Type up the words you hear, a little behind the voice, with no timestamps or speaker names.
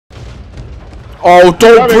Oh,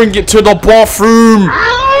 don't bring it to the bathroom!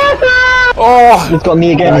 Oh! It's got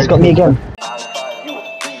me again, it's got me again.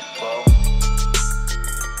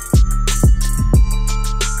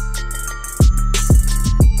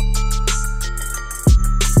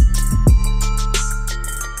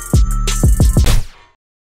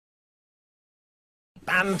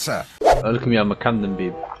 Banter. Oh, look at me, I'm a Camden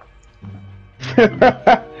babe.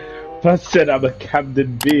 I said I'm a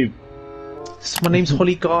Camden babe. My name's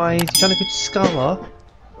Holly, guys. You trying to go to Scala?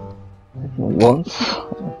 What?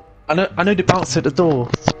 I know the bouncer at the door.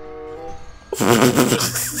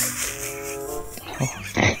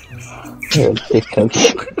 You're a dickhead.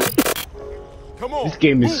 Come on. This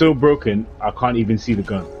game is so broken, I can't even see the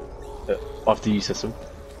gun. After you, Cecil.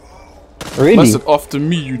 Really? Man said after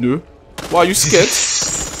me, you know. Why, are you scared?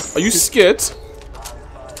 Are you scared?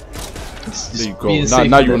 There you go.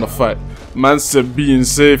 Now you wanna fight. Man said being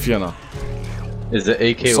safe, you know. Is the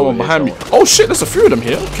AK Someone behind me. Oh shit, there's a few of them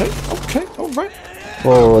here. Okay, alright.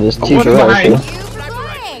 Whoa, there's two behind.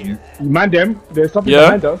 here. Man, them, there's something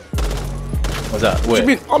Yeah? behind us. What's that? What do Wait. you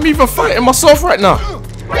mean? I'm even fighting myself right now.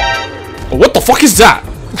 Oh, what the fuck is that?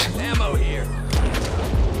 Ammo here.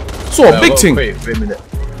 So a big thing. Wait a minute.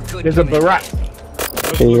 There's a Barak.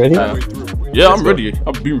 Okay, you ready? Yeah, I'm ready.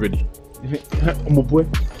 I've been ready. I'm a boy.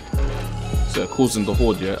 So causing the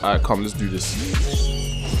horde, yeah? Alright, come, let's do this.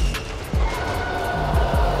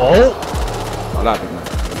 Oh! I like it, man.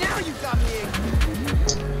 Now you got me.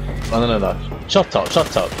 No. Shut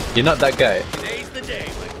up. You're not that guy. Today's the day,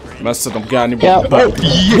 my friend. Man said I'm getting him Yeah. on the back.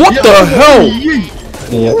 What the hell?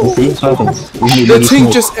 Yeah, you see, it's weapons. The thing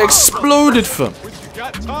just exploded, fam. You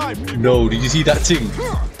got time. No, did you see that thing?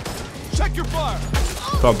 Check your fire.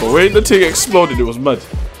 Fam, but when the thing exploded, it was mad.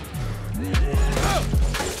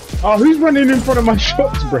 Oh, who's running in front of my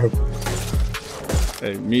shots, bro?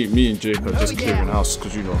 Hey, me and Jake are just clearing house,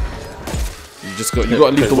 cause you know. You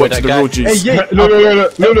gotta leave the work to the real G's. Hey, look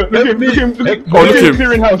at him. Oh, look at him.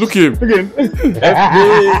 Clearing house. Look at him. Look at him.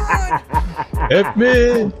 Help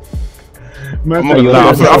me! Man, I'm not gonna lie,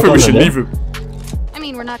 I think we should leave him. I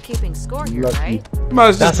mean, we're not keeping score here, right?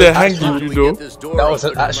 Man's just there hanging, How do you we know. get this door That was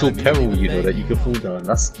an open? actual peril, you know, that you could fall down.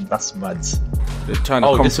 That's mad. They're trying to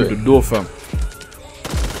Oh, come this through way. the door, fam.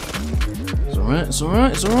 It's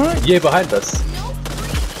alright. Yeah, behind us.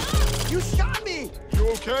 You shot me. You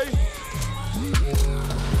okay?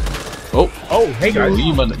 Oh, hey Yo, guys.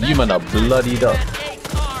 you man are bloodied up.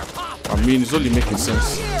 I mean, it's only making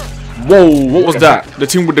sense. Whoa, what was that? The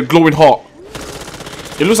thing with the glowing heart.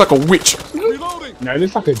 It looks like a witch. Reloading. No, it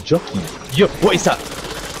looks like a jockey. Yo, what is that?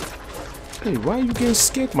 Hey, why are you getting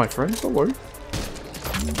scared, my friend? Don't worry.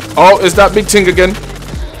 Oh, it's that big thing again.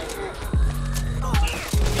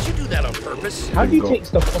 Did you do that on purpose? How do you take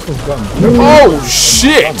stuff off of guns? Oh,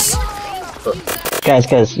 shit! Guys,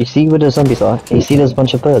 you see where the zombies are? Can you see there's a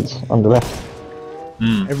bunch of birds on the left?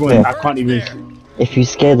 Everyone, Yeah. I can't even. If you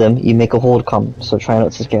scare them, you make a horde come, so try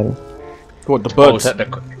not to scare them. What, the Oh, birds?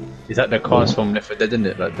 is that the cars from Left 4 Dead, isn't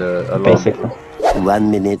it? Like the alarm. Basically.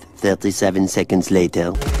 1 minute, 37 seconds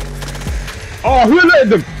later. Oh, who let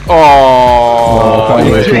them? Oh,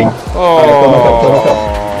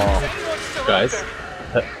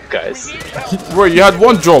 Guys. bro, you had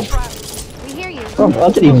one job. We hear you. Oh, I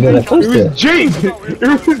didn't even go that close It to was it. Jake.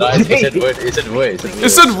 It was Guys, it Jake. said word. It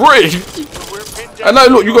said Ray. And now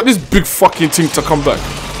look, you got this big fucking thing to come back.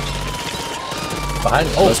 behind.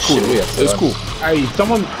 Oh, That's cool. shit, yeah, It's cool. Hey,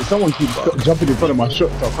 someone keeps jumping in front of my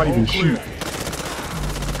shot, so I can't even shoot.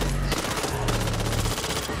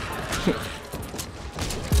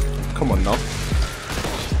 Come on now.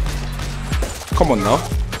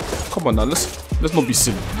 Let's not be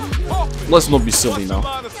silly. Let's not be silly now.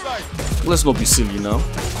 Let's not be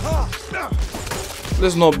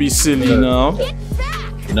silly now. You're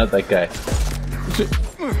You're not that guy.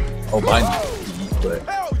 Oh, behind you.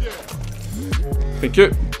 Thank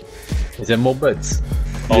you. Is there more birds?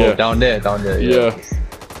 Oh, Yeah. down there. Yeah.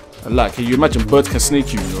 I like it. You imagine birds can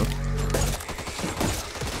snake you, you know?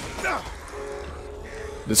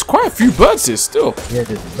 There's quite a few birds here still. Yeah,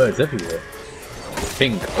 there's birds everywhere.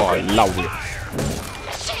 Pink. Oh, lovely.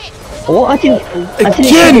 Oh, I didn't Again!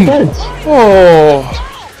 see the birds.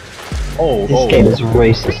 Oh, This game is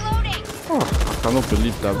racist. I cannot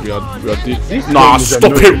believe that we are doing. This Nah, game is stop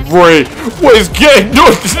annoying. it, Ray. What is getting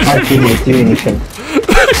done? I didn't even do anything.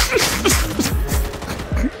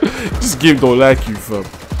 This game don't like you, fam.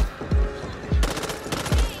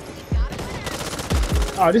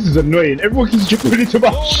 Ah, this is annoying. Everyone keeps jumping into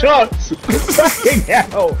my shots. Fucking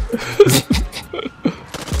hell.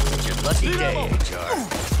 Your lucky day, HR.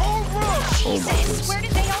 Jesus, where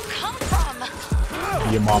did they all come from?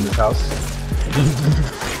 Your mama's house.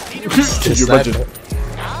 Can you imagine?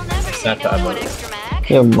 I'll never say Sniper no to ammo. an extra mag.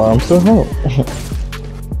 Your mom's so hot.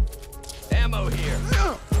 Ammo here.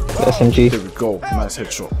 SMG. There we go. Nice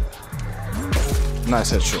headshot.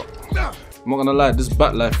 Nice headshot. I'm not gonna lie, this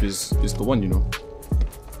bat life is the one, you know.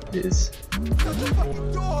 It is.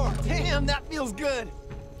 Door. Damn, that feels good.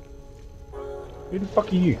 Who the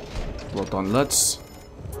fuck are you? Well done, lads.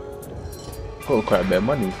 Got quite a bit of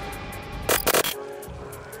money.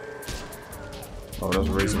 Oh, that's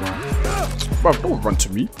razor wire. Bro, don't run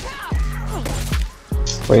to me.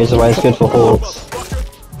 Razor wire is good for hordes.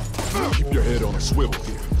 Keep your head on a swivel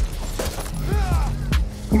here.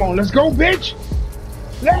 Come on, let's go, bitch!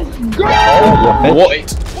 Let's go! Yeah,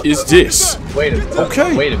 What is this? Wait a minute.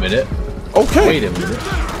 Okay. Wait a minute. Okay. Wait a minute.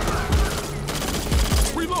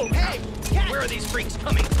 Reload. Hey, where are these freaks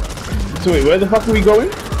coming from? So wait, where the fuck are we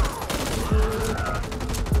going?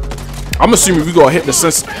 I'm assuming we gotta hit the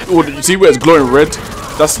sense. Oh, you see where it's glowing red?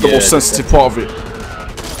 That's the Yeah, most sensitive part of it.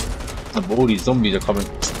 But all these zombies are coming.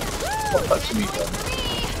 Stop touching me,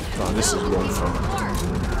 fam. Nah, this is wrong, fam.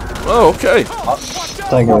 Oh, okay.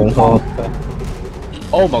 Staggering hard.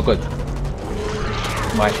 Oh my god.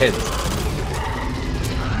 My head.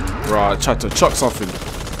 Right, I tried to chuck something.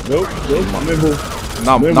 Nope, nope,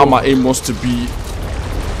 Now my aim wants to be.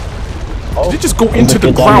 Oh. Did it just go into the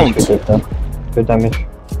Good damage ground? we did there. Good damage.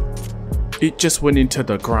 It just went into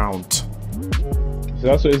the ground. So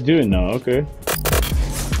that's what it's doing now, okay.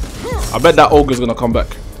 I bet that ogre's gonna come back.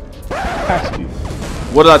 Has to.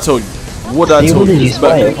 What did I tell you? What did I See, tell what you? did you It's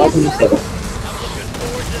spy? back. How did you say that?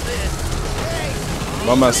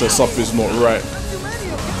 My man says something's not right.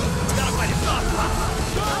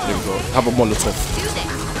 There we go. Have a Molotov.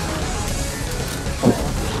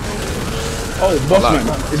 Oh, boss Like-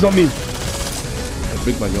 man, it's not me. Hey,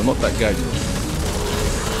 big man, you're not that guy. You know.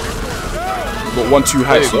 You got 1-2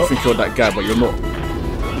 height, so you think you're that guy, but you're not.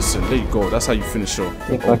 Listen, there you go. That's how you finish your.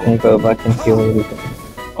 If I can go back and kill everything.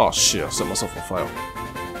 Oh shit! I set myself on fire.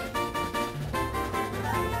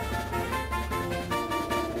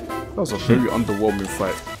 That was a very underwhelming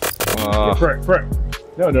fight. Front.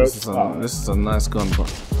 No. This is a nice gun, but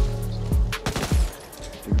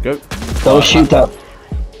here we go. Don't shoot that.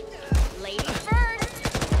 Lady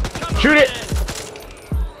first. Shoot it!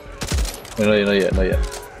 No, not yet, not yet.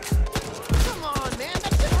 Come on, man,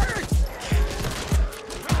 that shit hurts.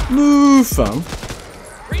 Move, fam.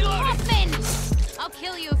 Orphan! I'll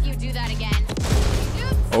kill you if you do that again.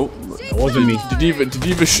 Oh, It wasn't me. did you even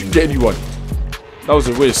get anyone? That was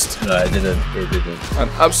a waste. No, it didn't. It didn't. An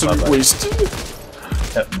absolute My bad. waste.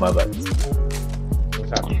 My bad. What's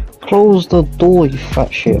happening? Close the door, you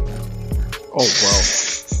fat shit. Oh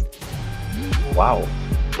wow. Wow.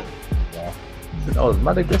 That was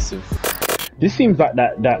mad aggressive. This seems like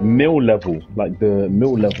that mill level, like the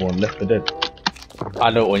mill level on Left 4 Dead.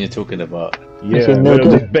 I know what you're talking about. Yeah, said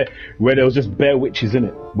where there was just bare witches in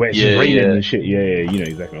it, where it's Yeah, raining yeah. and shit. Yeah, you know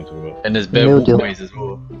exactly what I'm talking about. And there's bare No deal. walkways as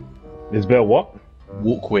well. There's bare what?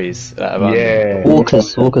 Walkways. Around Yeah.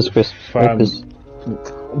 Walkers, Chris. Fam. Walkers.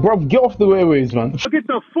 Bro, get off the airways, man. Get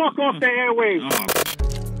the fuck off the airways!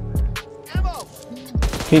 Ammo.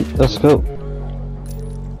 Okay, let's go.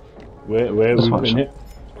 Where Let's we watch. putting it?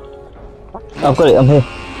 I've got it, I'm here.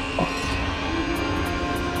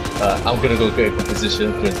 I'm gonna go get a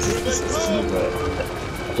composition because this is not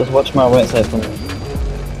right. Just watch my right side for me.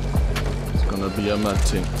 It's gonna be a mad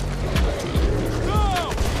thing.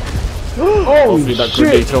 Oh Hopefully that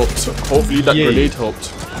grenade helped. Hopefully that Yeah. grenade helped.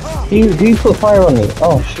 Who put fire on me?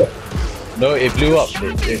 Oh shit. No, it blew up. It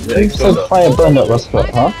Who exploded. said fire burned up Rustbot,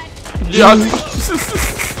 huh? Yeah.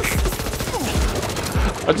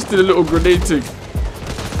 I just did a little grenade thing.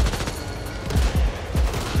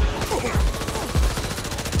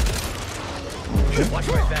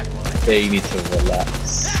 They need to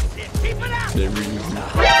relax. They really do.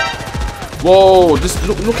 Whoa! This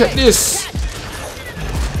look at this.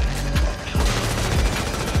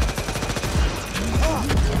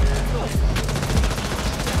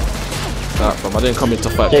 Nah, fam, I didn't come here to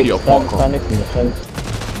fight Jake, Peter stand Parker. standing from the fence.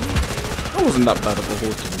 That wasn't that bad of a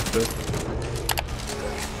hole to be fair.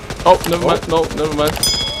 Oh, never mind. No, never mind.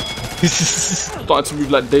 Starting to move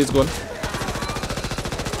like Days Gone.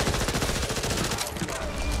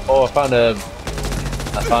 Oh,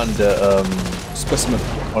 I found Specimen.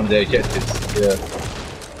 one of the objectives. Yeah.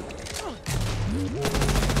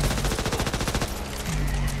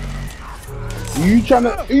 Are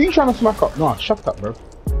you trying to smack up? No, shut up, bro.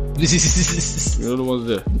 You're the ones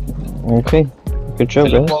there. Okay. Good job,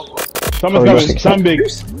 guys. Someone's Oh, coming. you're Stand big.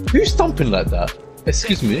 Who's stomping like that?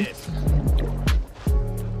 Excuse me.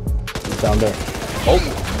 Down there. Oh,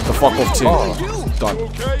 the fuck off team. Oh. Done.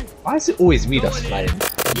 Okay. Why is it always me that's flying?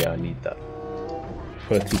 Yeah, I need that.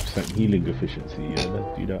 30% healing efficiency. Yeah,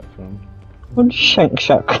 let's do that, fam. What shank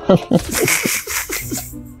shack?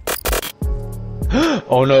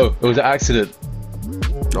 Oh no, it was an accident.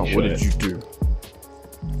 Oh, what did you do?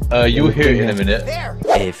 You'll hear it in a minute.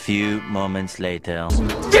 A few moments later.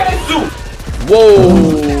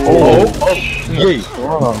 Whoa! Yay!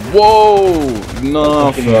 Whoa!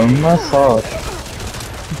 Nah, fam. Massage.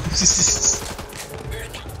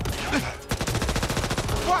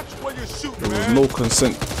 Watch when you shoot, There was man. no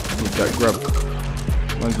consent with that grab.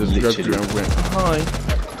 Man just grabbed you and went, hi.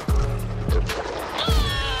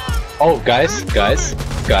 Oh, guys.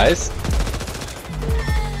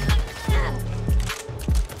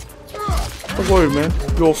 Don't worry, man.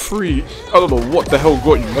 You're free. I don't know what the hell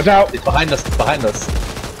got you. Watch out! It's behind us.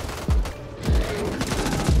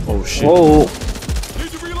 Oh shit. Whoa.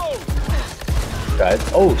 Need to reload. Guys.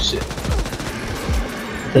 Oh shit.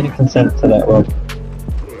 Didn't consent to that, Rob.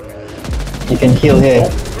 You can heal here.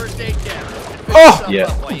 Oh! Yeah,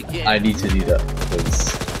 I need to do that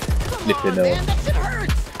because flipping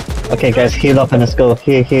Okay, guys, heal up and let's go.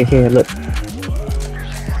 Here, look.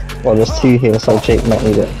 Well, there's two here, so Jake might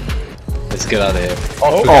need it. Let's get out of here.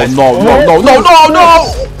 Oh guys. no!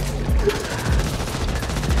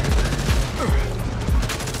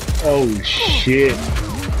 Oh shit!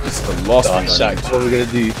 This is the last Oh, thing I Shaq, need. what are we gonna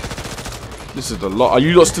do? This is the lot. Are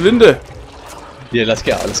you lot still in there? Yeah, let's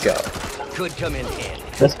get out. Let's go to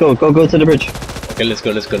the bridge. Okay, let's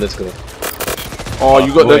go. Oh,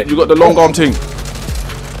 you got the long arm thing.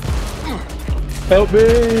 Help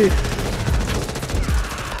me!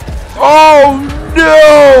 Oh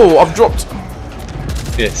no! I've dropped.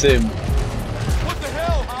 Yeah, same. What the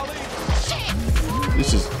hell, Holly?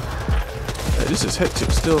 This is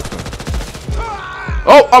hectic still.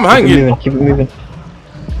 Oh, I'm hanging. Keep it moving.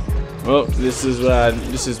 Well, this is where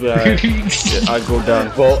I go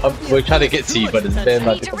down. Well, we're trying to get to you, but it's very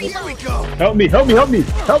much. Here we go. Help me! I'm here.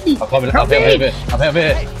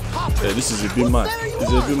 Yeah, this is a bit mad.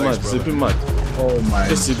 It's a bit mad. Oh my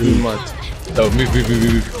This is a bit mad. No, move.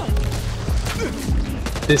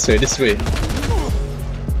 This way.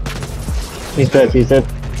 He's dead.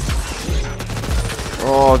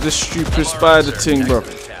 Oh, this stupid spider thing, bro.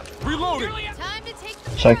 Reloading. Time to take the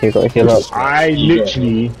Shaq, you gotta heal up. I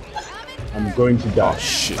literally am going to die.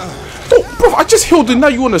 Shit. Oh, bro, I just healed it. Now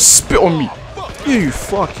you wanna spit on me? You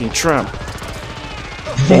fucking tramp.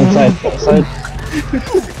 Get inside.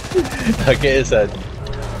 Get inside.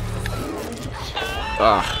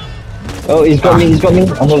 Ah. Oh, he's got me.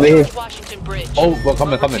 I'm over here. Washington Bridge. Oh, we're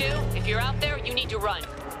coming. If you're out there, you need to run.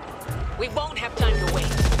 We won't have time to wait.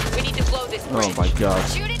 We need to blow this bridge. Oh my god.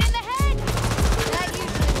 shoot it in the head. That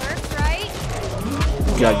usually works, right?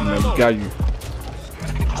 Got you, man. Got you.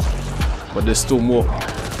 But there's still more.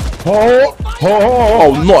 Oh,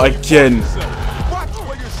 not again. Watch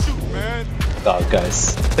when you shoot, man. Oh,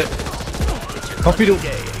 guys. Copy the.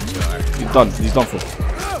 He's done for.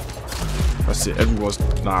 That's it. Everyone's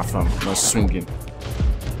fam. No swinging.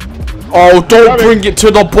 Oh, don't bring it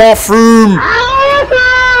to the bathroom.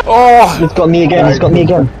 Oh, He's got me again. He's good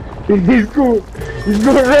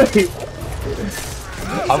already.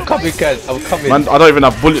 I'm coming, guys. I'm coming. man, I don't even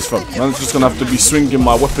have bullets, fam. Man's just gonna have to be swinging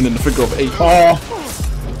my weapon in the figure of 8.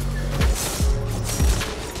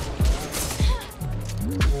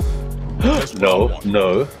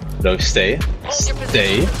 No, stay.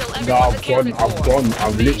 No, I'm gone.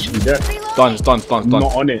 I'm literally there. Done. Not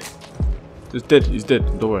on it. He's dead.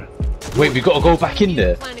 Don't worry. Wait, we gotta go back in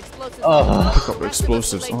there. Plant explosives. Pick up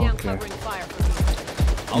explosives. Lay Oh, down okay. covering fire.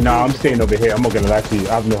 Nah, I'm staying over here. I'm not gonna lie to you.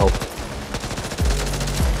 I have no hope.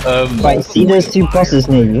 Right, see those two bosses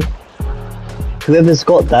near you? Whoever's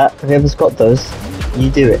got those, you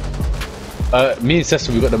do it. Me and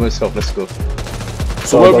Cecil, we got the most health. Let's go.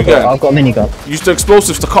 So where we going? I've got a minigun. Use the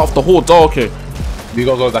explosives to cut off the horde. Oh, okay. We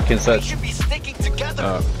gotta go back inside.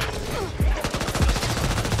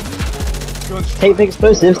 Take the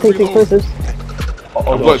explosives.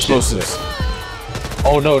 I've got explosives.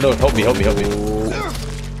 Oh no, help me. We got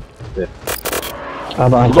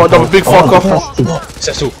another big fucker.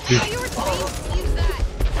 Cecil,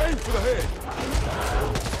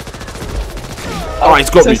 Alright, he's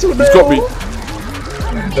got me.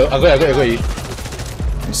 I got you.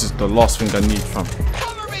 This is the last thing I need, fam.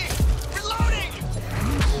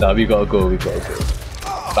 Nah, we gotta go.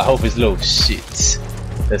 My health is low. Shit.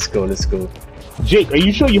 Let's go. Jake, are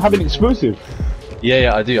you sure you have an explosive?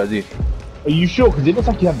 Yeah, I do. Are you sure? Because it looks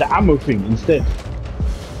like you have the ammo thing instead.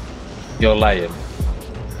 You're lying.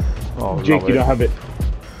 Oh, Jake, no you way. don't have it.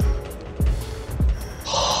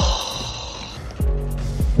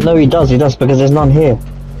 No, he does because there's none here.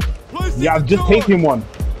 Yeah, I've just taken one.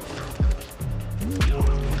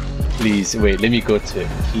 Please, wait, let me go to it.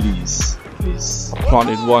 Please, please.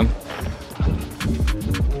 Planted one.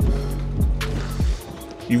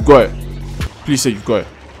 You've got it. Please say you've got it.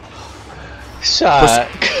 Shaq.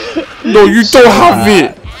 No, you don't have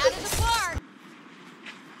it.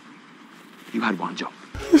 You had one job.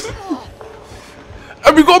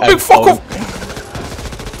 And we got a big fuck off.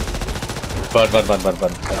 Run.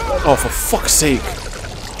 Oh, for fuck's sake.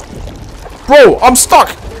 Bro, I'm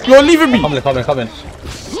stuck. You're leaving me. Coming.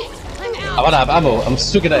 I wanna have ammo. I'm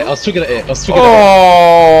swinging at it.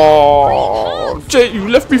 Oh, Jay, you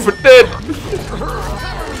left me for dead.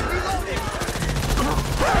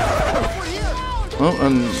 Oh,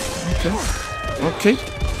 and okay.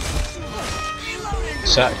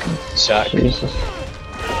 Shaq. Jesus.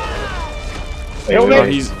 Yo, No,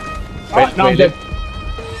 man. he's Now I'm dead.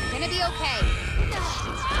 Gonna be okay.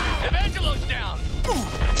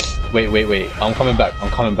 Wait. I'm coming back.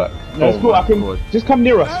 No, it's cool. I can just come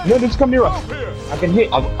near us. No, just come near us. I can hit.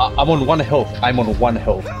 I'm on 1 health.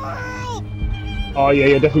 Oh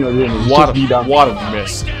yeah, definitely not doing it. what Just be down. a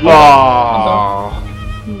miss. Ah.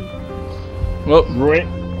 Well, Right.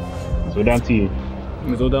 So down to you.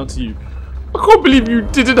 it's all down to you. I can't believe you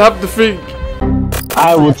didn't have the thing.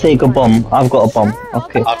 I will take a bomb. I've got a bomb.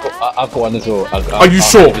 Okay. I've got one as well. Are you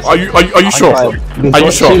sure? Are you sure? We've Are you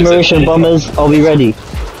got sure? 2 Mauritian bombers. Are we ready?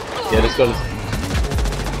 Yeah, let's go.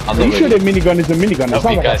 I'm Are you not sure ready. the minigun is a minigun? It Help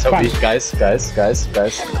sounds me, like a guys. spank.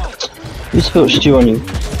 Guys. Who spilled stew on you?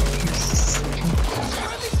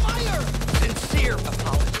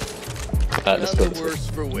 Let's go.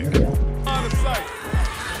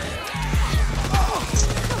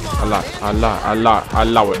 Allow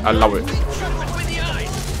it.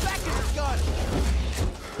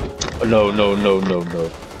 No.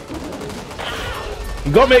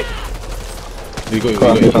 You got me. We go.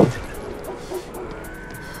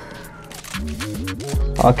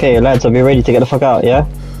 Okay, lads, are we ready to get the fuck out? Yeah.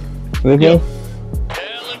 With me?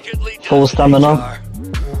 Full stamina.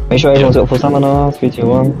 Make sure everyone's got full stamina. 3, 2,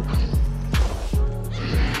 1.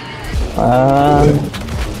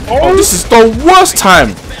 Oh, this is the worst time.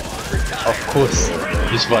 Of course.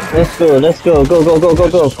 This one. Let's go. Go.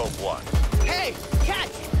 Hey, cat!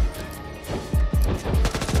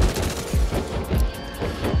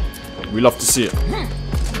 We love to see it.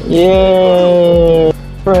 Yeah,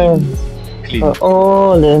 friends. Clean. We're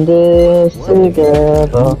all in this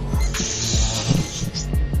together.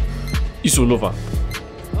 Iso lover.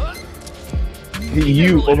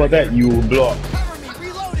 You over that, you block.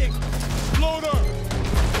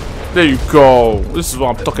 There you go. This is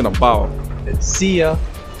what I'm talking about. See ya.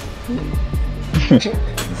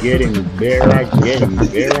 Getting there.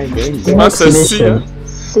 Man says see ya.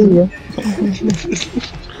 See ya.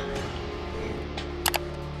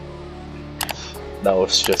 That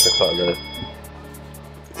was just a cut.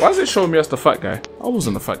 Why is it showing me as the fat guy? I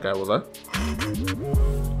wasn't the fat guy, was I?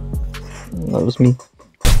 That was me.